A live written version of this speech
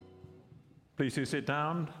Please do sit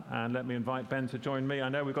down and let me invite Ben to join me. I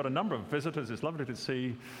know we've got a number of visitors. It's lovely to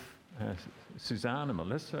see Suzanne and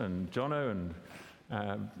Melissa and Jono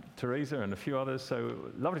and Teresa and a few others. So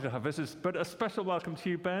lovely to have visitors. But a special welcome to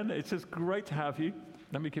you, Ben. It's just great to have you.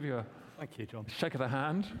 Let me give you a Thank you, John. Shake of the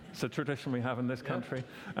hand. It's a tradition we have in this country.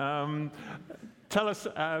 Tell us,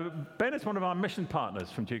 Ben is one of our mission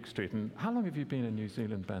partners from Duke Street. And how long have you been in New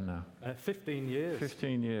Zealand, Ben, now? 15 years.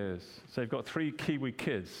 15 years. So you've got 3 Kiwi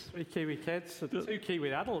kids. 3 Kiwi kids, and 2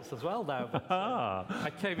 Kiwi adults as well now. But,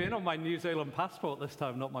 I came in on my New Zealand passport this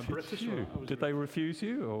time, not my British one. Did they refuse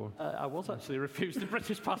you? Or? I was actually refused the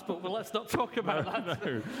British passport, but let's not talk about that.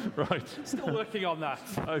 No. Right. Still working on that.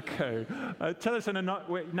 Okay. Tell us,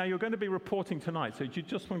 now you're going to be reporting tonight, so do you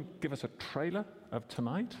just want to give us a trailer of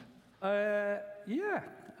tonight? God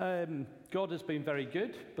has been very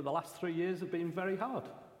good, but the last 3 years have been very hard.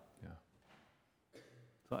 Yeah.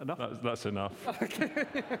 Is that enough? That's enough.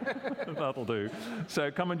 That'll do. So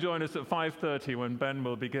come and join us at 5:30 when Ben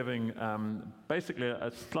will be giving basically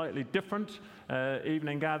a slightly different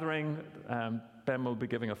evening gathering. Ben will be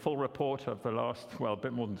giving a full report of the last, a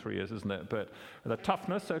bit more than 3 years, isn't it? But the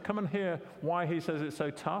toughness. So come and hear why he says it's so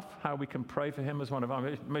tough, how we can pray for him as one of our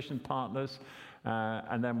mission partners,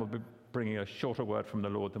 and then we'll be bringing a shorter word from the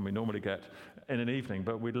Lord than we normally get in an evening.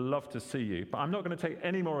 But we'd love to see you. But I'm not going to take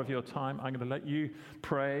any more of your time. I'm going to let you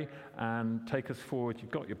pray and take us forward.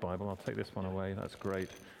 You've got your Bible. I'll take this one away. That's great.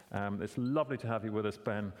 It's lovely to have you with us,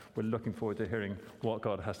 Ben. We're looking forward to hearing what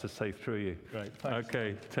God has to say through you. Great. Thanks.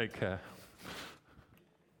 Okay, take care.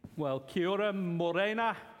 Well, kia ora,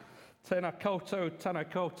 morena, tēnā koutou,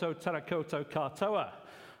 katoa.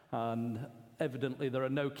 And evidently there are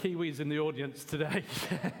no Kiwis in the audience today.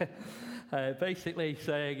 Basically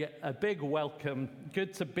saying a big welcome,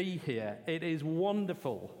 good to be here. It is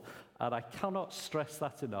wonderful, and I cannot stress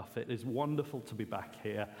that enough. It is wonderful to be back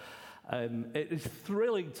here. It is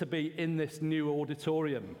thrilling to be in this new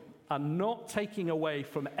auditorium, and not taking away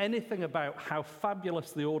from anything about how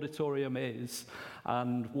fabulous the auditorium is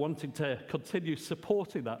and wanting to continue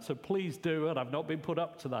supporting that. So please do, and I've not been put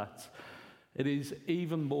up to that. It is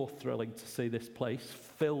even more thrilling to see this place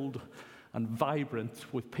filled and vibrant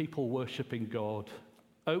with people worshipping God,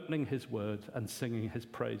 opening His word and singing His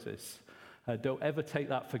praises. Don't ever take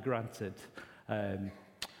that for granted.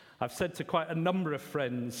 I've said to quite a number of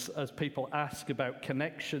friends, as people ask about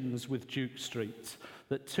connections with Duke Street,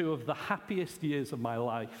 that 2 of the happiest years of my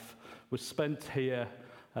life were spent here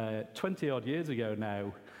 20-odd years ago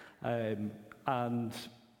now, and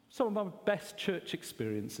some of my best church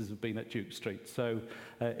experiences have been at Duke Street. So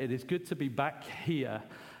it is good to be back here,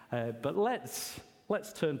 but let's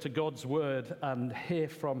turn to God's word and hear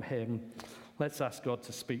from Him. Let's ask God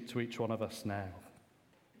to speak to each one of us now.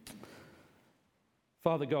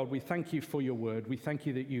 Father God, we thank you for your word. We thank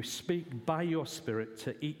you that you speak by your Spirit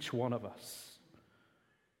to each one of us.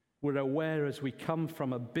 We're aware as we come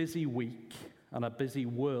from a busy week and a busy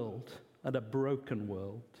world and a broken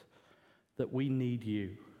world that we need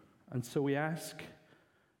you. And so we ask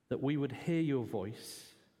that we would hear your voice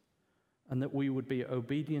and that we would be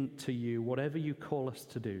obedient to you, whatever you call us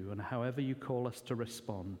to do and however you call us to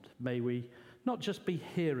respond. May we not just be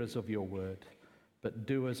hearers of your word, but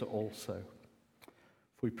doers also.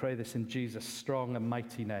 We pray this in Jesus' strong and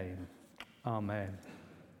mighty name. Amen.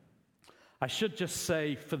 I should just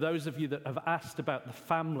say, for those of you that have asked about the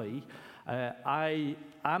family, I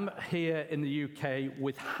am here in the UK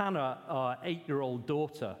with Hannah, our 8-year-old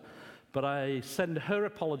daughter, but I send her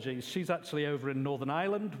apologies. She's actually over in Northern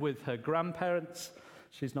Ireland with her grandparents.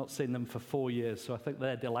 She's not seen them for 4 years, so I think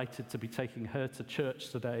they're delighted to be taking her to church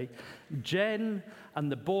today. Jen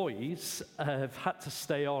and the boys have had to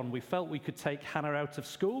stay on. We felt we could take Hannah out of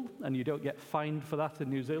school, and you don't get fined for that in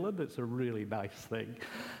New Zealand. It's a really nice thing.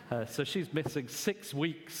 So she's missing 6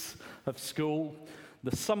 weeks of school.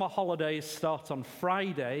 The summer holidays start on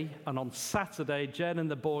Friday, and on Saturday, Jen and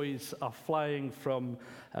the boys are flying from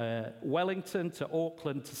Wellington to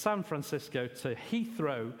Auckland to San Francisco to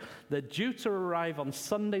Heathrow. They're due to arrive on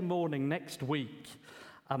Sunday morning next week.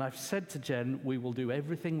 And I've said to Jen, we will do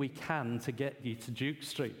everything we can to get you to Duke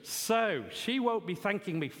Street. So she won't be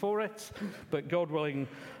thanking me for it, but God willing,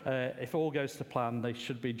 if all goes to plan, they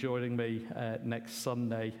should be joining me next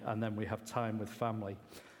Sunday, and then we have time with family.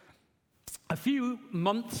 A few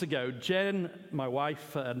months ago, Jen, my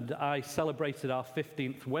wife, and I celebrated our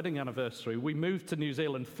 15th wedding anniversary. We moved to New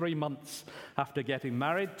Zealand 3 months after getting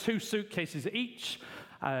married, 2 suitcases each,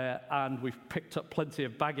 and we've picked up plenty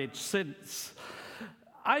of baggage since.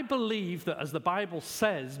 I believe that, as the Bible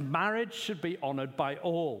says, marriage should be honored by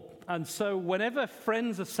all. And so whenever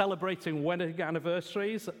friends are celebrating wedding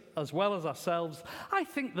anniversaries, as well as ourselves, I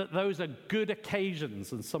think that those are good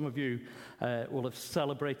occasions. And some of you will have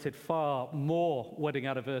celebrated far more wedding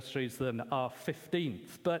anniversaries than our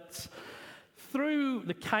 15th. But through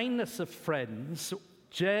the kindness of friends,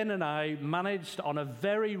 Jen and I managed on a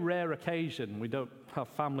very rare occasion, we don't have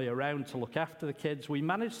family around to look after the kids, we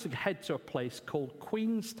managed to head to a place called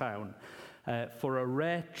Queenstown for a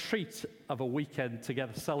rare treat of a weekend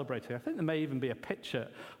together celebrating. I think there may even be a picture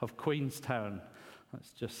of Queenstown.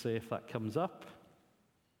 Let's just see if that comes up.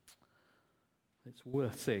 It's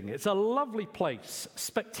worth seeing. It's a lovely place,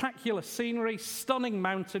 spectacular scenery, stunning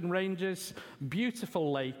mountain ranges,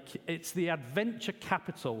 beautiful lake. It's the adventure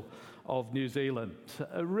capital of New Zealand.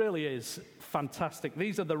 It really is fantastic.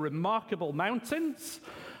 These are the Remarkable Mountains,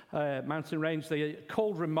 mountain range. They are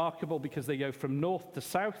called Remarkable because they go from north to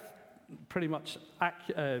south, pretty much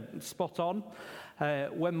spot on.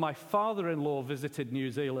 When my father-in-law visited New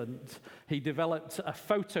Zealand, he developed a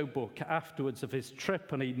photo book afterwards of his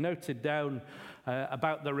trip, and he noted down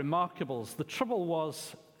about the Remarkables. The trouble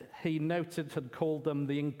was, he noted and called them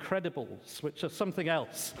the Incredibles, which are something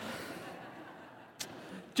else.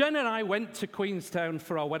 Jen and I went to Queenstown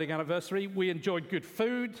for our wedding anniversary. We enjoyed good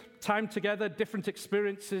food, time together, different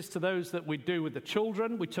experiences to those that we do with the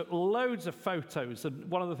children. We took loads of photos, and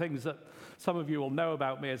one of the things that some of you will know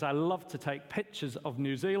about me is I love to take pictures of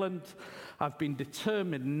New Zealand. I've been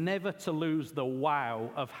determined never to lose the wow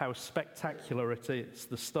of how spectacular it is,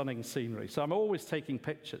 the stunning scenery. So I'm always taking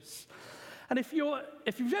pictures. And if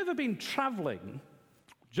you've ever been traveling,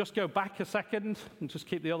 just go back a second and just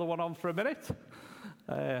keep the other one on for a minute.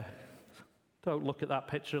 Don't look at that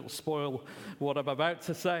picture, it'll spoil what I'm about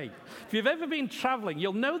to say. If you've ever been traveling,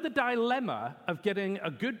 you'll know the dilemma of getting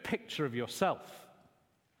a good picture of yourself.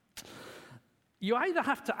 You either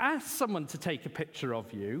have to ask someone to take a picture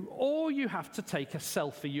of you, or you have to take a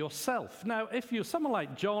selfie yourself. Now, if you're someone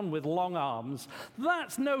like John with long arms,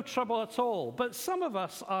 that's no trouble at all. But some of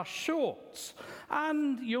us are short,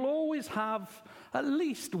 and you'll always have at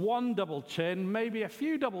least one double chin, maybe a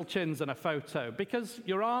few double chins in a photo, because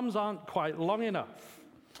your arms aren't quite long enough.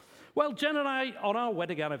 Well, Jen and I, on our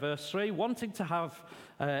wedding anniversary, wanting to have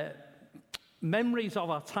memories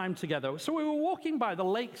of our time together. So we were walking by the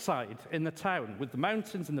lakeside in the town with the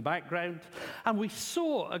mountains in the background, and we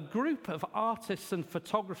saw a group of artists and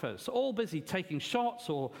photographers all busy taking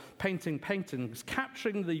shots or painting paintings,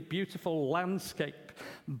 capturing the beautiful landscape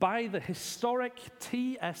by the historic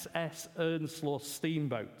TSS Earnslaw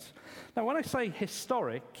steamboat. Now, when I say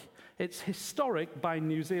historic, it's historic by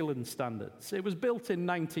New Zealand standards. It was built in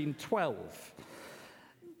 1912,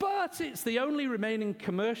 but it's the only remaining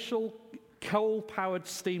commercial coal-powered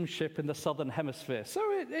steamship in the southern hemisphere, so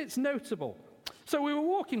it's notable. So we were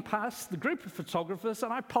walking past the group of photographers,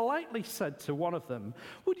 and I politely said to one of them,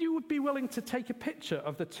 "Would you be willing to take a picture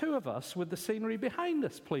of the two of us with the scenery behind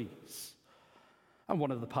us, please?" And one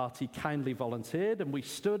of the party kindly volunteered, and we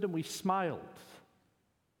stood and we smiled.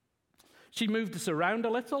 She moved us around a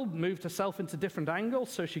little, moved herself into different angles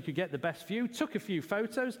so she could get the best view, took a few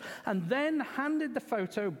photos, and then handed the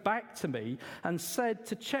photo back to me and said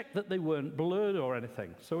to check that they weren't blurred or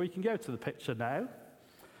anything. So we can go to the picture now.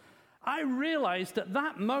 I realized at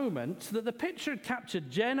that moment that the picture had captured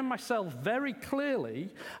Jen and myself very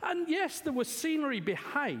clearly, and yes, there was scenery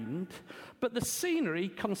behind, but the scenery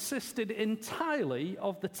consisted entirely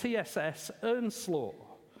of the TSS Earnslaw.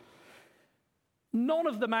 None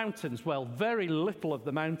of the mountains, well, very little of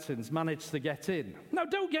the mountains managed to get in. Now,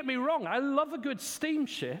 don't get me wrong, I love a good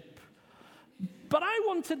steamship, but I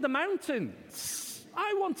wanted the mountains.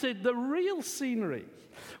 I wanted the real scenery.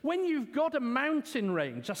 When you've got a mountain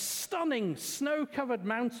range, a stunning snow-covered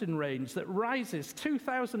mountain range that rises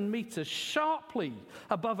 2,000 meters sharply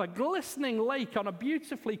above a glistening lake on a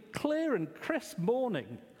beautifully clear and crisp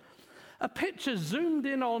morning, a picture zoomed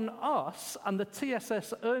in on us and the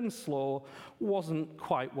TSS Earnslaw wasn't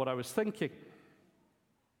quite what I was thinking.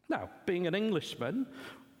 Now, being an Englishman,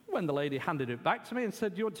 when the lady handed it back to me and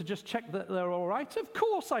said, "Do you want to just check that they're all right?" Of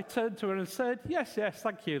course, I turned to her and said, yes,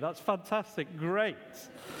 thank you, that's fantastic, great.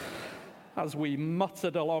 As we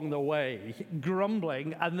muttered along the way,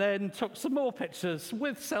 grumbling, and then took some more pictures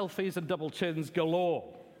with selfies and double chins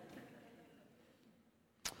galore.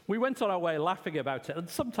 We went on our way laughing about it, and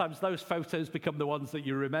sometimes those photos become the ones that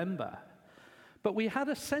you remember. But we had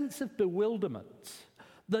a sense of bewilderment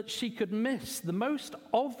that she could miss the most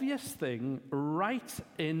obvious thing right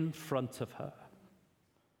in front of her.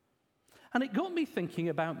 And it got me thinking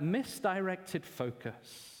about misdirected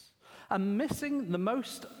focus and missing the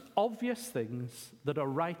most obvious things that are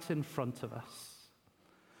right in front of us.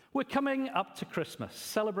 We're coming up to Christmas,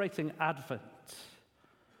 celebrating Advent,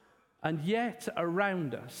 and yet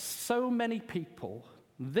around us, so many people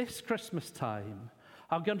this Christmas time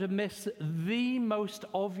are going to miss the most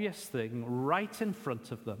obvious thing right in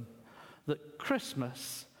front of them, that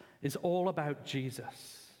Christmas is all about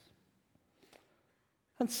Jesus.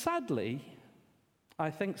 And sadly,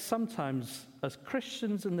 I think sometimes as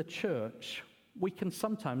Christians in the church, we can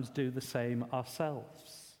sometimes do the same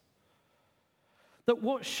ourselves. That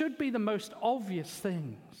what should be the most obvious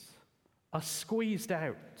things are squeezed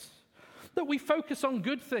out. That we focus on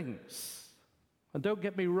good things. And don't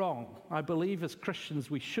get me wrong, I believe as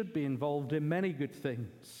Christians we should be involved in many good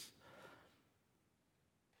things.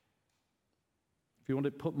 If you want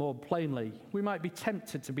it put more plainly, we might be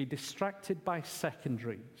tempted to be distracted by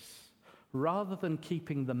secondaries rather than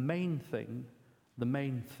keeping the main thing the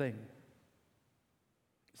main thing.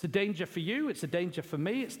 It's a danger for you, it's a danger for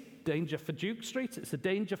me, it's a danger for Duke Street, it's a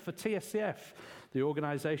danger for TSCF, the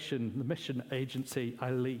organization, the mission agency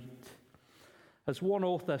I lead. As one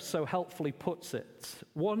author so helpfully puts it,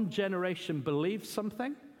 one generation believes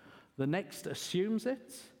something, the next assumes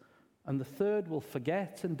it, and the third will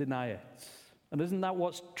forget and deny it. And isn't that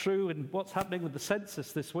what's true in what's happening with the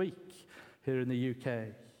census this week here in the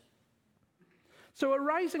UK? So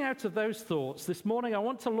arising out of those thoughts, this morning I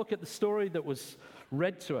want to look at the story that was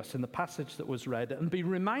read to us in the passage that was read and be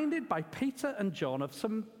reminded by Peter and John of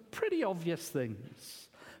some pretty obvious things,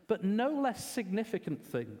 but no less significant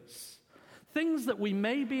things. Things that we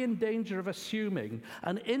may be in danger of assuming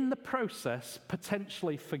and in the process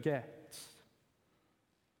potentially forget.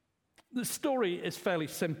 The story is fairly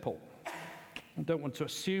simple. I don't want to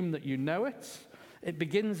assume that you know it. It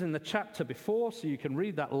begins in the chapter before, so you can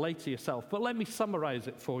read that later yourself. But let me summarize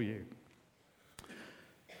it for you.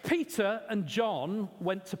 Peter and John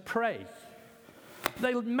went to pray.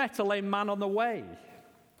 They met a lame man on the way.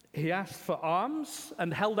 He asked for alms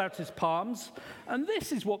and held out his palms. And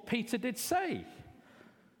this is what Peter did say.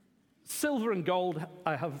 Silver and gold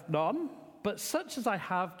I have none, but such as I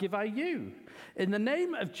have give I you. In the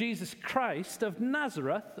name of Jesus Christ of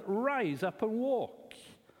Nazareth, rise up and walk.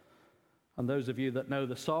 And those of you that know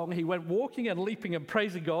the song, he went walking and leaping and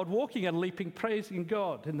praising God, walking and leaping, praising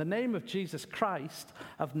God. In the name of Jesus Christ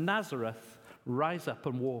of Nazareth, rise up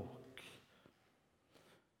and walk.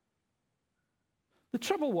 The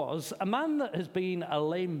trouble was, a man that has been a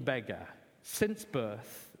lame beggar since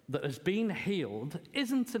birth, that has been healed,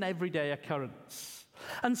 isn't an everyday occurrence.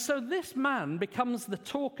 And so this man becomes the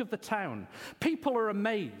talk of the town. People are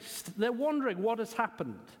amazed. They're wondering what has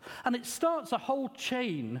happened. And it starts a whole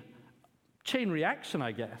chain reaction,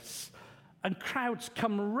 I guess. And crowds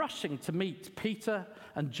come rushing to meet Peter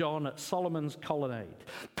and John at Solomon's Colonnade.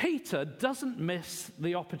 Peter doesn't miss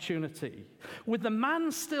the opportunity. With the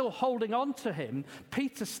man still holding on to him,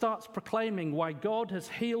 Peter starts proclaiming why God has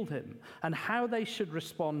healed him and how they should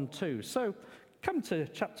respond too. So come to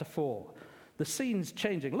chapter 4. The scene's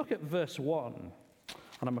changing. Look at verse 1.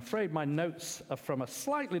 And I'm afraid my notes are from a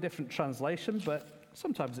slightly different translation, but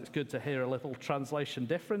sometimes it's good to hear a little translation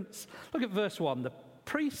difference. Look at verse 1. The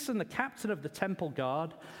priests and the captain of the temple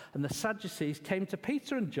guard and the Sadducees came to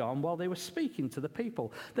Peter and John while they were speaking to the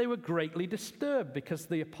people. They were greatly disturbed because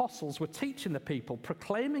the apostles were teaching the people,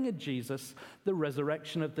 proclaiming in Jesus the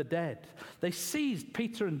resurrection of the dead. They seized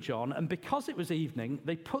Peter and John, and because it was evening,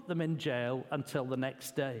 they put them in jail until the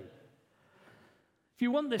next day. If you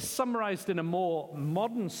want this summarized in a more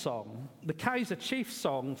modern song, the Kaiser Chiefs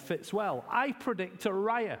song fits well. I predict a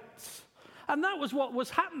riot. And that was what was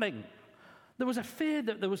happening. There was a fear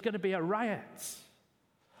that there was going to be a riot.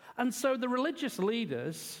 And so the religious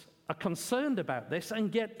leaders are concerned about this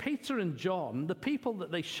and get Peter and John, the people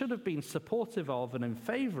that they should have been supportive of and in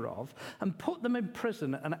favor of, and put them in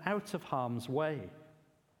prison and out of harm's way.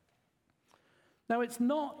 Now, it's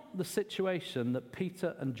not the situation that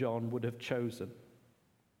Peter and John would have chosen.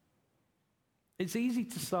 It's easy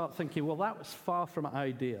to start thinking, well, that was far from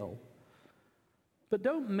ideal. But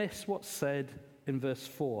don't miss what's said in verse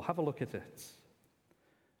 4. Have a look at it.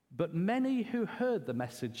 But many who heard the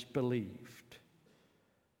message believed.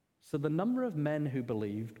 So the number of men who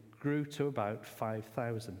believed grew to about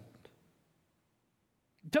 5,000.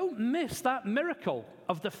 Don't miss that miracle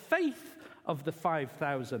of the faith of the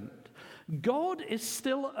 5,000. God is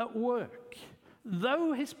still at work,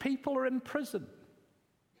 though his people are in prison.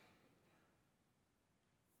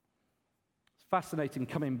 Fascinating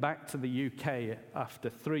coming back to the UK after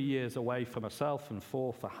 3 years away for myself and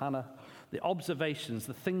 4 for Hannah. The observations,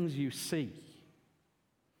 the things you see.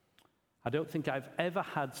 I don't think I've ever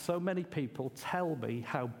had so many people tell me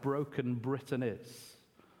how broken Britain is.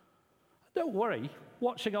 Don't worry,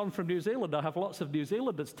 watching on from New Zealand, I have lots of New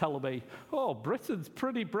Zealanders telling me, oh, Britain's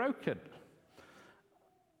pretty broken.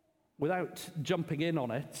 Without jumping in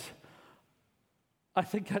on it, I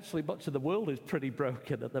think actually much of the world is pretty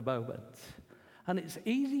broken at the moment. And it's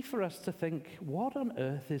easy for us to think, what on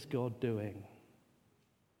earth is God doing?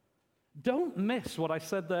 Don't miss what I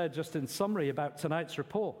said there just in summary about tonight's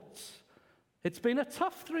reports. It's been a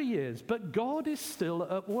tough 3 years, but God is still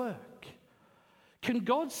at work. Can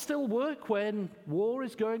God still work when war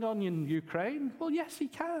is going on in Ukraine? Well, yes, he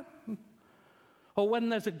can. Or when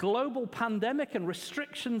there's a global pandemic and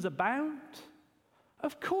restrictions abound?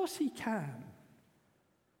 Of course he can.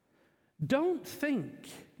 Don't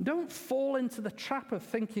fall into the trap of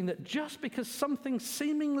thinking that just because something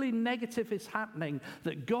seemingly negative is happening,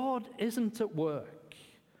 that God isn't at work.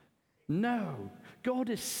 No, God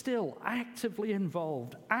is still actively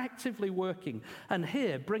involved, actively working, and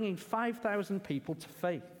here bringing 5,000 people to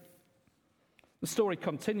faith. The story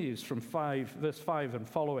continues from verse 5 and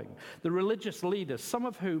following. The religious leaders, some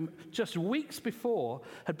of whom just weeks before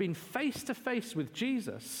had been face to face with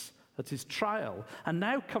Jesus at his trial, are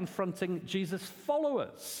now confronting Jesus'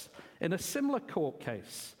 followers in a similar court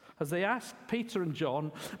case as they ask Peter and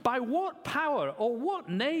John, by what power or what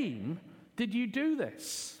name did you do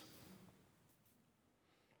this?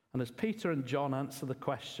 And as Peter and John answer the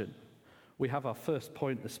question, we have our first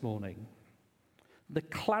point this morning: the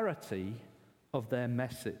clarity of their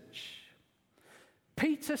message.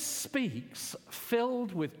 Peter speaks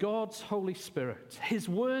filled with God's Holy Spirit. His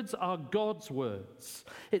words are God's words.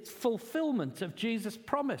 It's fulfillment of Jesus'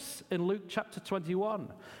 promise in Luke chapter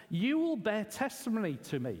 21. You will bear testimony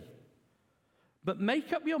to me, but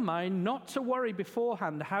make up your mind not to worry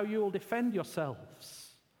beforehand how you will defend yourselves.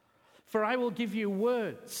 For I will give you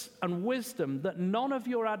words and wisdom that none of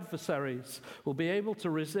your adversaries will be able to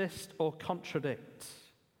resist or contradict.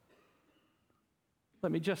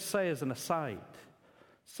 Let me just say as an aside,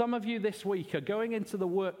 some of you this week are going into the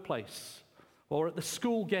workplace or at the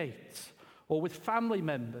school gate or with family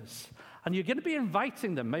members, and you're going to be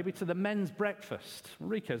inviting them maybe to the men's breakfast.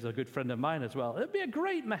 Rico's a good friend of mine as well. It'd be a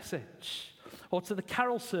great message. Or to the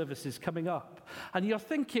carol services coming up. And you're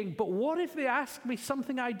thinking, but what if they ask me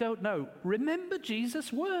something I don't know? Remember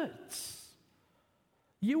Jesus' words.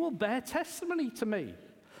 You will bear testimony to me.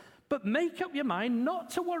 But make up your mind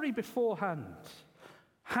not to worry beforehand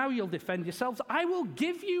how you'll defend yourselves. I will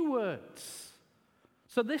give you words.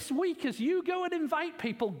 So this week, as you go and invite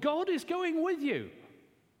people, God is going with you.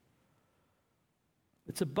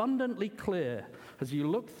 It's abundantly clear as you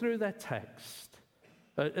look through their text.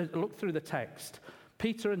 Through the text,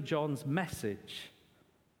 Peter and John's message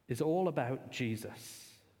is all about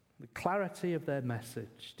Jesus, the clarity of their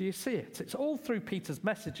message. Do you see it? It's all through Peter's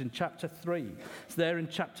message in chapter 3. It's there in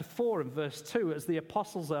chapter 4 and verse 2 as the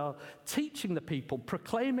apostles are teaching the people,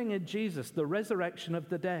 proclaiming in Jesus the resurrection of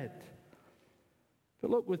the dead.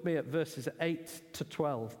 But look with me at verses 8 to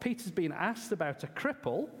 12. Peter's been asked about a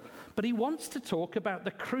cripple, but he wants to talk about the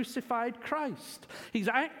crucified Christ. He's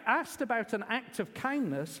asked about an act of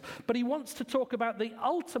kindness, but he wants to talk about the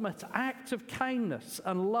ultimate act of kindness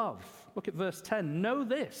and love. Look at verse 10. Know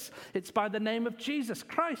this, it's by the name of Jesus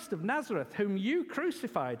Christ of Nazareth, whom you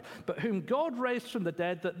crucified, but whom God raised from the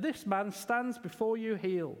dead, that this man stands before you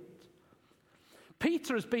healed.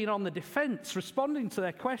 Peter has been on the defense, responding to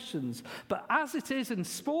their questions, but as it is in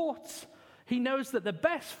sports, he knows that the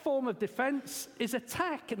best form of defense is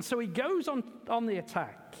attack, and so he goes on the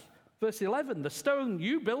attack. Verse 11, the stone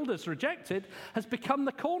you builders rejected has become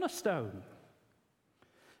the cornerstone.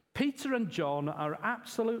 Peter and John are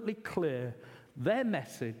absolutely clear. Their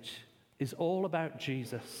message is all about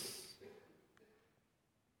Jesus.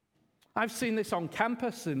 I've seen this on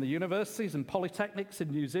campus in the universities and polytechnics in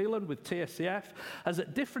New Zealand with TSCF, as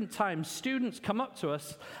at different times students come up to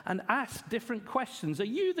us and ask different questions. Are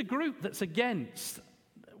you the group that's against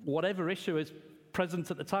whatever issue is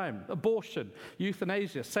present at the time? Abortion,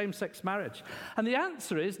 euthanasia, same-sex marriage. And the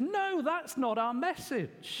answer is, no, that's not our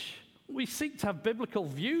message. We seek to have biblical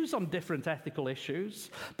views on different ethical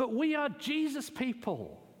issues, but we are Jesus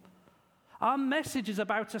people. Our message is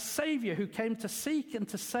about a Savior who came to seek and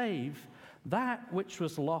to save that which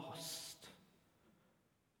was lost.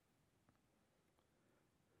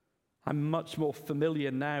 I'm much more familiar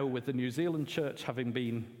now with the New Zealand church, having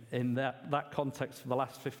been in that context for the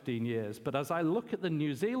last 15 years. But as I look at the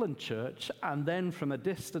New Zealand church, and then from a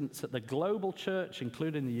distance at the global church,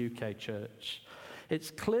 including the UK church, it's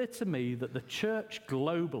clear to me that the church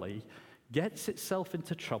globally gets itself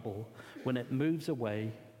into trouble when it moves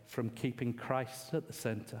away from keeping Christ at the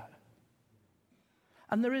center.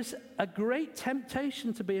 And there is a great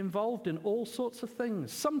temptation to be involved in all sorts of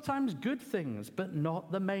things, sometimes good things, but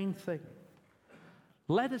not the main thing.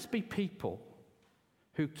 Let us be people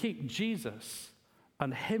who keep Jesus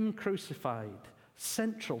and him crucified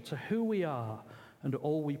central to who we are and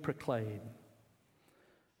all we proclaim.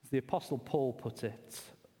 As the Apostle Paul put it,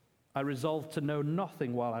 I resolved to know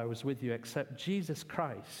nothing while I was with you except Jesus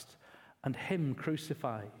Christ and him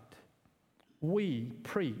crucified. We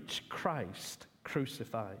preach Christ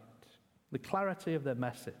crucified. The clarity of their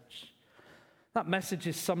message. That message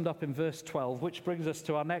is summed up in verse 12, which brings us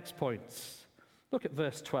to our next points. Look at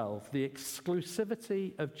verse 12, the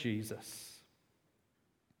exclusivity of Jesus.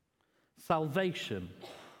 Salvation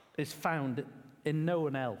is found in no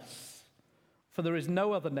one else, for there is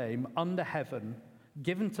no other name under heaven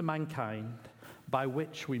given to mankind by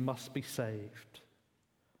which we must be saved.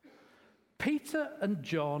 Peter and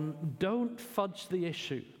John don't fudge the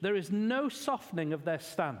issue. There is no softening of their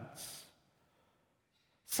stance.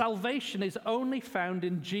 Salvation is only found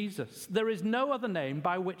in Jesus. There is no other name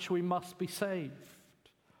by which we must be saved.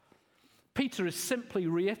 Peter is simply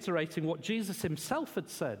reiterating what Jesus himself had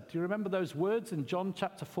said. Do you remember those words in John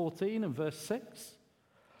chapter 14 and verse 6?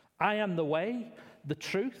 I am the way, the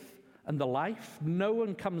truth, and the life. No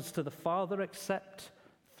one comes to the Father except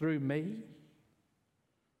through me.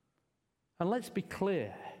 And let's be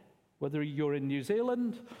clear, whether you're in New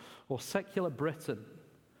Zealand or secular Britain,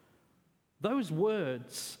 those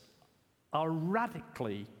words are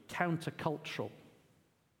radically countercultural.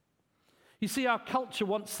 You see, our culture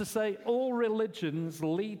wants to say all religions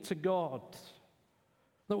lead to God,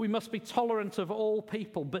 that we must be tolerant of all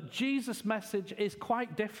people, but Jesus' message is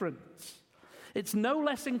quite different. It's no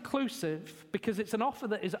less inclusive because it's an offer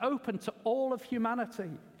that is open to all of humanity,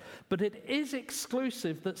 but it is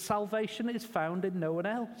exclusive that salvation is found in no one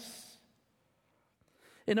else.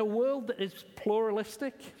 In a world that is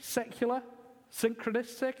pluralistic, secular,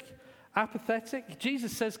 synchronistic, apathetic,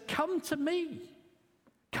 Jesus says, come to me.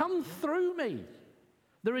 Come through me.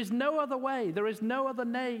 There is no other way. There is no other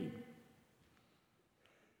name.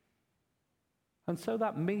 And so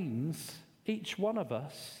that means each one of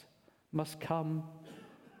us must come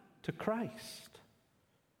to Christ.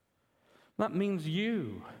 That means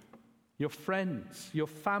you, your friends, your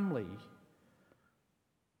family.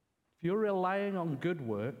 If you're relying on good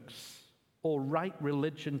works or right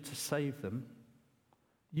religion to save them,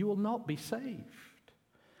 you will not be saved.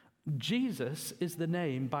 Jesus is the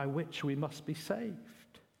name by which we must be saved.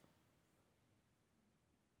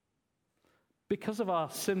 Because of our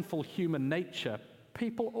sinful human nature,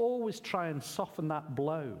 people always try and soften that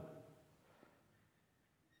blow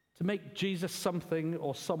to make Jesus something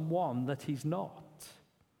or someone that he's not.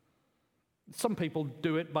 Some people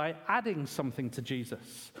do it by adding something to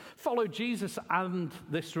Jesus. Follow Jesus and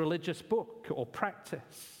this religious book or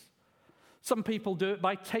practice. Some people do it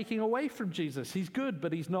by taking away from Jesus. He's good,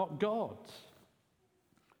 but he's not God.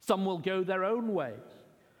 Some will go their own way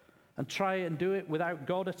and try and do it without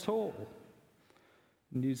God at all.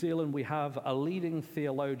 In New Zealand, we have a leading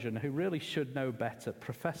theologian who really should know better,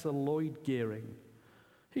 Professor Lloyd Gearing.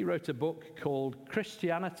 He wrote a book called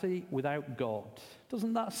Christianity Without God.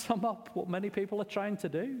 Doesn't that sum up what many people are trying to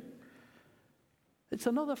do? It's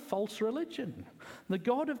another false religion. The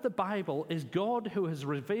God of the Bible is God who has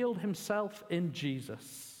revealed himself in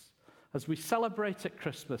Jesus. As we celebrate at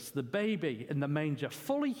Christmas, the baby in the manger,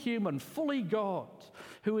 fully human, fully God,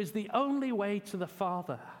 who is the only way to the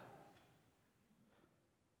Father.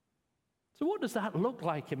 So what does that look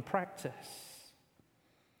like in practice?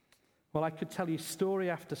 Well, I could tell you story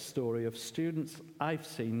after story of students I've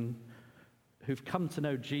seen who've come to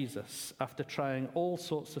know Jesus after trying all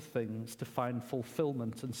sorts of things to find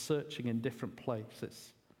fulfillment and searching in different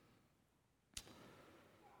places.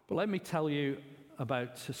 But let me tell you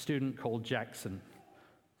about a student called Jackson.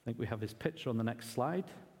 I think we have his picture on the next slide.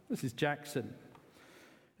 This is Jackson.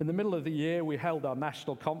 In the middle of the year, we held our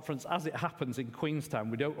national conference, as it happens, in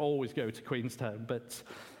Queenstown. We don't always go to Queenstown, but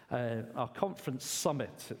our conference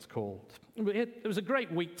summit, it's called. It was a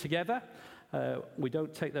great week together. We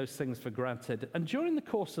don't take those things for granted. And during the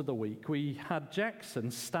course of the week, we had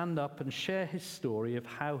Jackson stand up and share his story of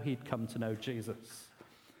how he'd come to know Jesus.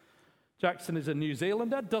 Jackson is a New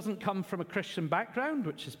Zealander, doesn't come from a Christian background,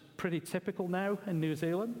 which is pretty typical now in New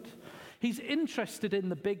Zealand. He's interested in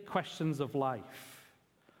the big questions of life.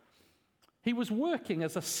 He was working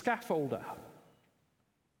as a scaffolder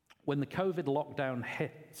when the COVID lockdown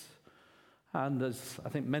hit. And as I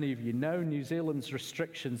think many of you know, New Zealand's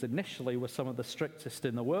restrictions initially were some of the strictest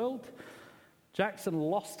in the world. Jackson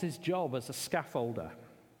lost his job as a scaffolder.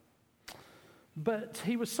 But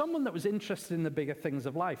he was someone that was interested in the bigger things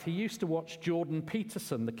of life. He used to watch Jordan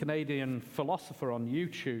Peterson, the Canadian philosopher, on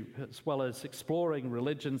YouTube, as well as exploring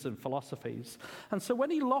religions and philosophies. And so when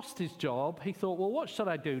he lost his job, he thought, well, what should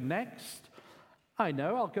I do next? I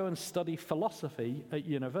know, I'll go and study philosophy at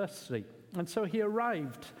university. And so he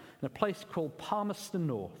arrived in a place called Palmerston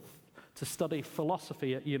North to study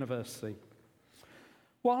philosophy at university.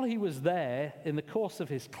 While he was there, in the course of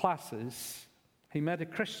his classes, he met a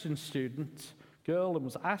Christian girl, and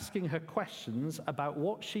was asking her questions about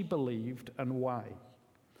what she believed and why.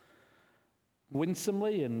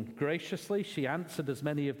 Winsomely and graciously, she answered as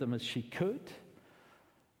many of them as she could,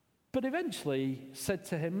 but eventually said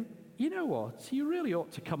to him, you know what, you really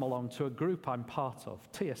ought to come along to a group I'm part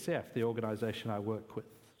of, TSF, the organization I work with,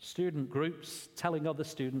 student groups telling other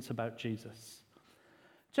students about Jesus.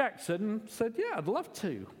 Jackson said, yeah, I'd love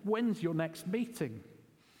to. When's your next meeting?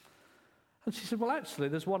 And she said, well, actually,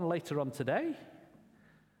 there's one later on today.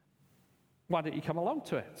 Why don't you come along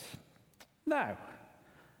to it? Now,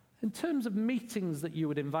 in terms of meetings that you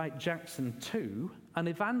would invite Jackson to, an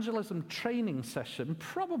evangelism training session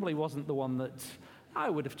probably wasn't the one that I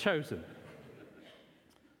would have chosen.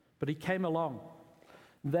 But he came along.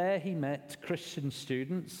 There he met Christian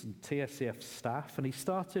students and TSCF staff, and he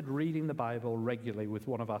started reading the Bible regularly with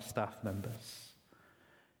one of our staff members.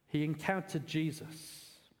 He encountered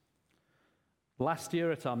Jesus. Last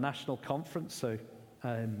year at our national conference, so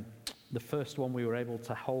the first one we were able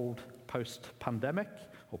to hold post-pandemic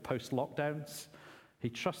or post-lockdowns, he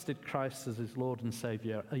trusted Christ as his Lord and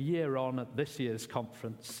Savior. A year on at this year's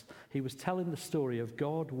conference, he was telling the story of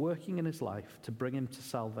God working in his life to bring him to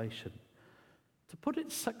salvation. To put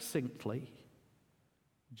it succinctly,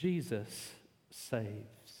 Jesus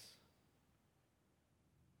saves.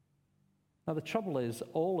 Now the trouble is,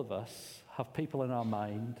 all of us have people in our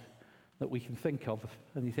mind that we can think of,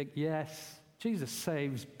 and you think, yes, Jesus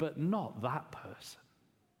saves, but not that person.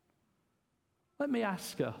 Let me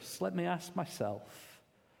ask myself,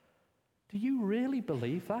 do you really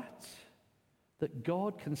believe that? That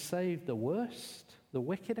God can save the worst, the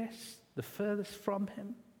wickedest, the furthest from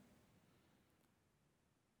him?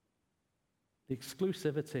 The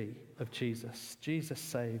exclusivity of Jesus. Jesus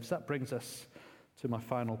saves. That brings us to my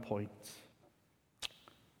final point.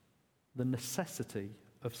 The necessity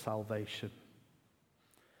of salvation.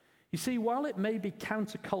 You see, while it may be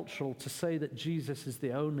countercultural to say that Jesus is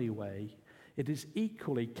the only way, it is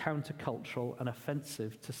equally countercultural and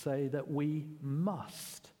offensive to say that we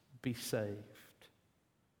must be saved.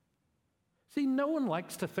 See, no one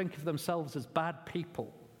likes to think of themselves as bad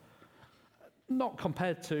people. Not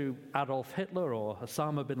compared to Adolf Hitler or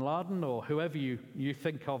Osama bin Laden or whoever you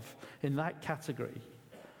think of in that category.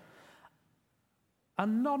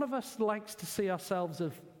 And none of us likes to see ourselves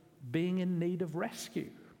as being in need of rescue,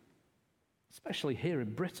 especially here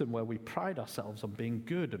in Britain where we pride ourselves on being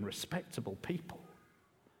good and respectable people.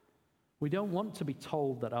 We don't want to be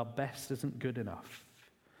told that our best isn't good enough.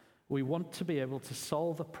 We want to be able to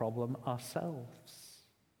solve a problem ourselves.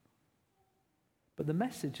 But the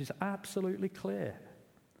message is absolutely clear.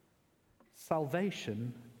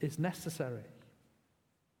 Salvation is necessary.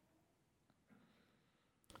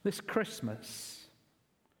 This Christmas,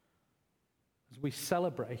 as we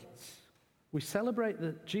celebrate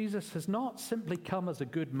that Jesus has not simply come as a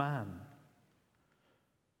good man,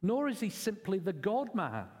 nor is he simply the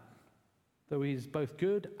God-man, though he is both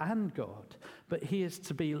good and God, but he is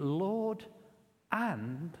to be Lord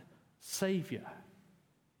and Savior.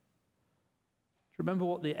 Do you remember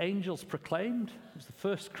what the angels proclaimed? It was the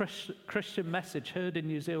first Christian message heard in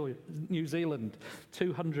New Zealand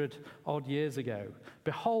 200 odd years ago.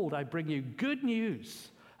 Behold, I bring you good news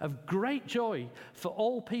of great joy for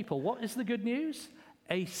all people. What is the good news?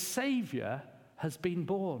 A Savior has been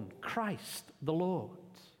born, Christ the Lord.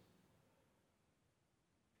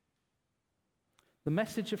 The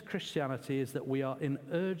message of Christianity is that we are in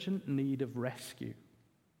urgent need of rescue.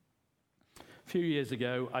 A few years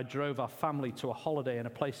ago, I drove our family to a holiday in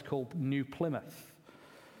a place called New Plymouth.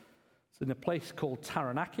 It's in a place called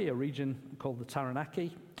Taranaki, a region called the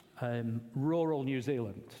Taranaki, rural New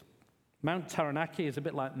Zealand. Mount Taranaki is a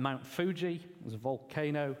bit like Mount Fuji. It's a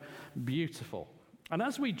volcano, beautiful. And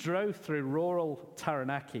as we drove through rural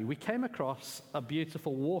Taranaki, we came across a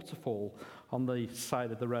beautiful waterfall on the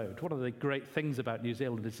side of the road. One of the great things about New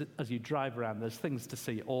Zealand is that as you drive around, there's things to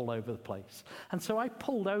see all over the place. And so I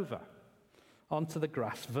pulled over onto the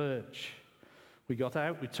grass verge. We got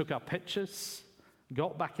out, we took our pictures,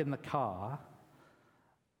 got back in the car,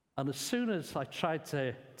 and as soon as I tried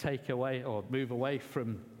to take away or move away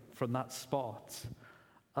from that spot,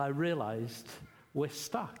 I realized we're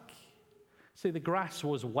stuck. See, the grass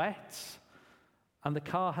was wet, and the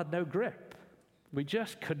car had no grip. We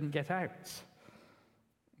just couldn't get out.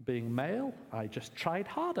 Being male, I just tried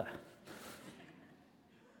harder.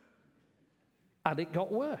 And it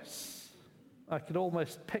got worse. I could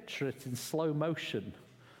almost picture it in slow motion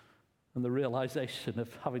and the realization of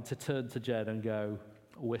having to turn to Jen and go,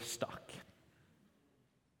 we're stuck.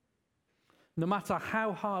 No matter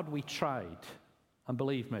how hard we tried, and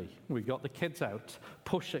believe me, we got the kids out,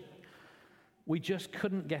 pushing, we just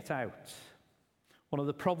couldn't get out. One of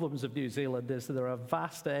the problems of New Zealand is that there are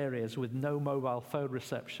vast areas with no mobile phone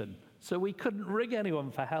reception, so we couldn't ring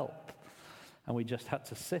anyone for help. And we just had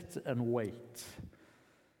to sit and wait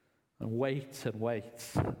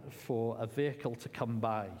for a vehicle to come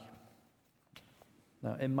by.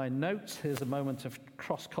 Now, in my notes, here's a moment of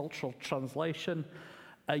cross-cultural translation.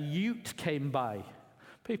 A ute came by.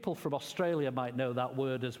 People from Australia might know that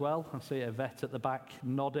word as well. I see a vet at the back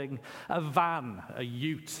nodding. A van, a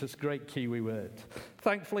ute, that's a great Kiwi word.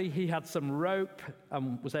 Thankfully, he had some rope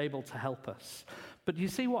and was able to help us. But you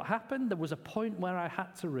see what happened? There was a point where I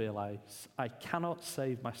had to realize I cannot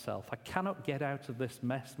save myself. I cannot get out of this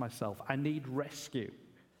mess myself. I need rescue.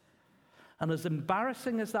 And as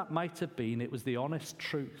embarrassing as that might have been, it was the honest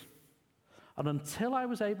truth. And until I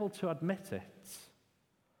was able to admit it,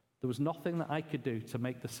 there was nothing that I could do to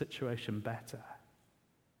make the situation better.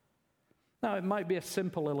 Now, it might be a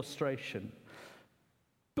simple illustration,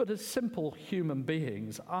 but as simple human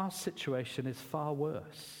beings, our situation is far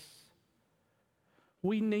worse.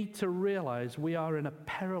 We need to realize we are in a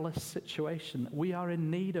perilous situation. We are in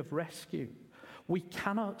need of rescue. We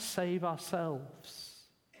cannot save ourselves.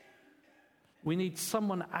 We need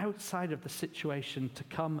someone outside of the situation to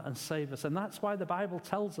come and save us. And that's why the Bible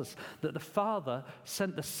tells us that the Father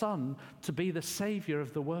sent the Son to be the Savior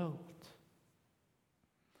of the world.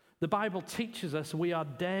 The Bible teaches us we are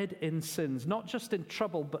dead in sins, not just in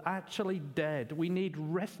trouble, but actually dead. We need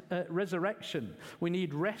resurrection. We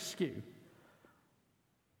need rescue.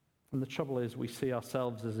 And the trouble is we see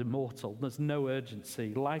ourselves as immortal. There's no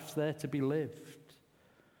urgency. Life's there to be lived.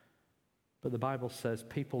 But the Bible says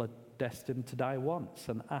people are destined to die once,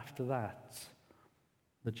 and after that,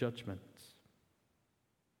 the judgment.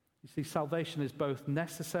 You see, salvation is both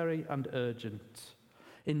necessary and urgent.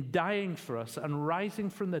 In dying for us and rising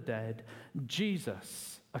from the dead,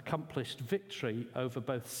 Jesus accomplished victory over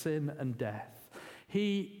both sin and death.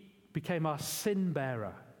 He became our sin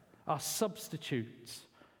bearer, our substitute,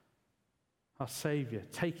 our Savior,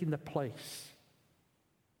 taking our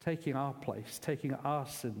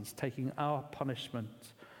sins, taking our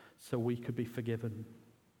punishment so we could be forgiven.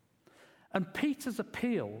 And Peter's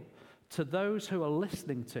appeal to those who are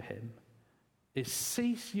listening to him is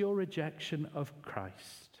cease your rejection of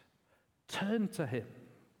Christ. Turn to him.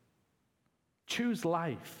 Choose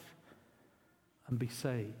life and be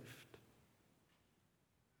saved.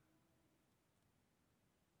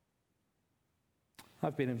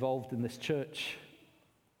 I've been involved in this church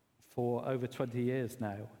for over 20 years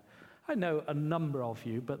now. I know a number of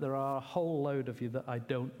you, but there are a whole load of you that I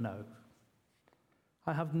don't know.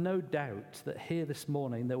 I have no doubt that here this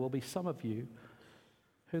morning there will be some of you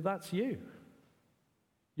who that's you.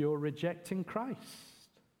 You're rejecting Christ.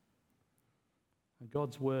 And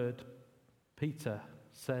God's word, Peter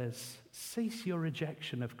says, cease your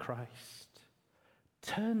rejection of Christ.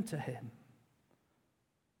 Turn to him.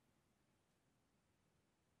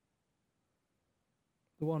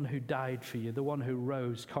 The one who died for you, the one who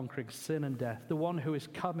rose, conquering sin and death, the one who is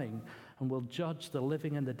coming and will judge the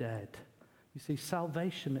living and the dead. You see,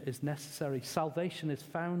 salvation is necessary. Salvation is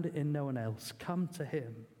found in no one else. Come to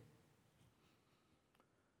him.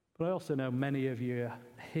 But I also know many of you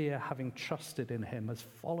here, having trusted in him as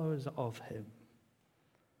followers of him,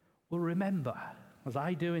 will remember, as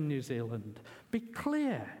I do in New Zealand, be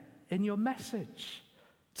clear in your message,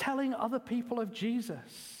 telling other people of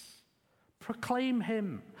Jesus. Proclaim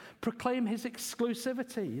him. Proclaim his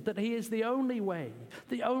exclusivity, that he is the only way,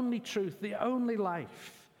 the only truth, the only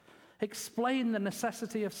life. Explain the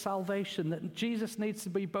necessity of salvation, that Jesus needs to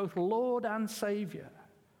be both Lord and Savior.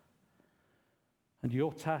 And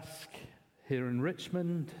your task here in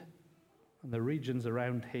Richmond and the regions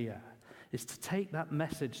around here is to take that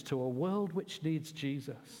message to a world which needs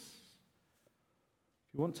Jesus.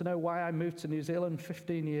 If you want to know why I moved to New Zealand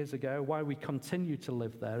 15 years ago, why we continue to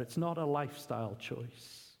live there, it's not a lifestyle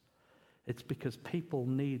choice. It's because people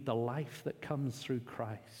need the life that comes through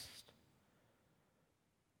Christ.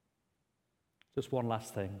 Just one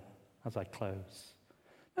last thing as I close.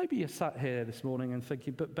 Maybe you're sat here this morning and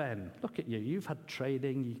thinking, but Ben, look at you. You've had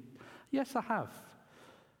training. Yes, I have.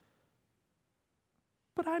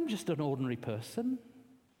 But I'm just an ordinary person.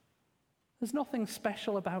 There's nothing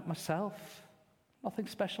special about myself. Nothing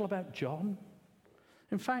special about John.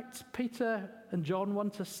 In fact, Peter and John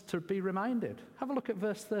want us to be reminded. Have a look at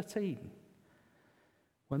verse 13.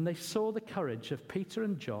 When they saw the courage of Peter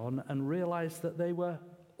and John and realized that they were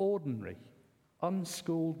ordinary,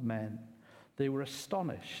 unschooled men, they were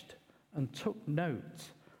astonished and took note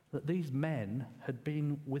that these men had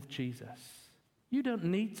been with Jesus. You don't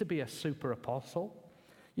need to be a super apostle.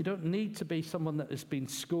 You don't need to be someone that has been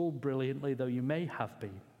schooled brilliantly, though you may have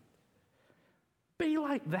been. Be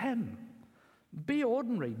like them. Be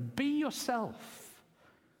ordinary. Be yourself.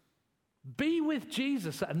 Be with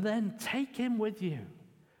Jesus and then take him with you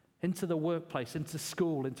into the workplace, into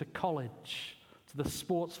school, into college, to the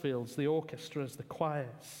sports fields, the orchestras, the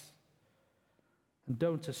choirs. And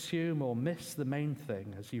don't assume or miss the main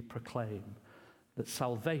thing as you proclaim that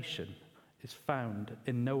salvation is found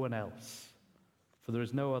in no one else. For there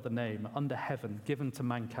is no other name under heaven given to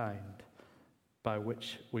mankind by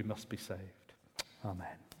which we must be saved. Amen.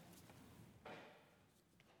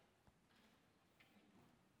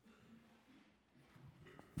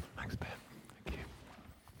 Thanks, Ben. Thank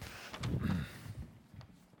you.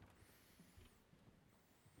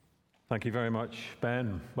 Thank you very much,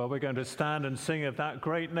 Ben. Well, we're going to stand and sing of that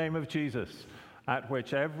great name of Jesus, at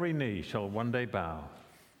which every knee shall one day bow.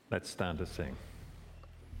 Let's stand to sing.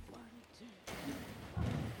 1, 2.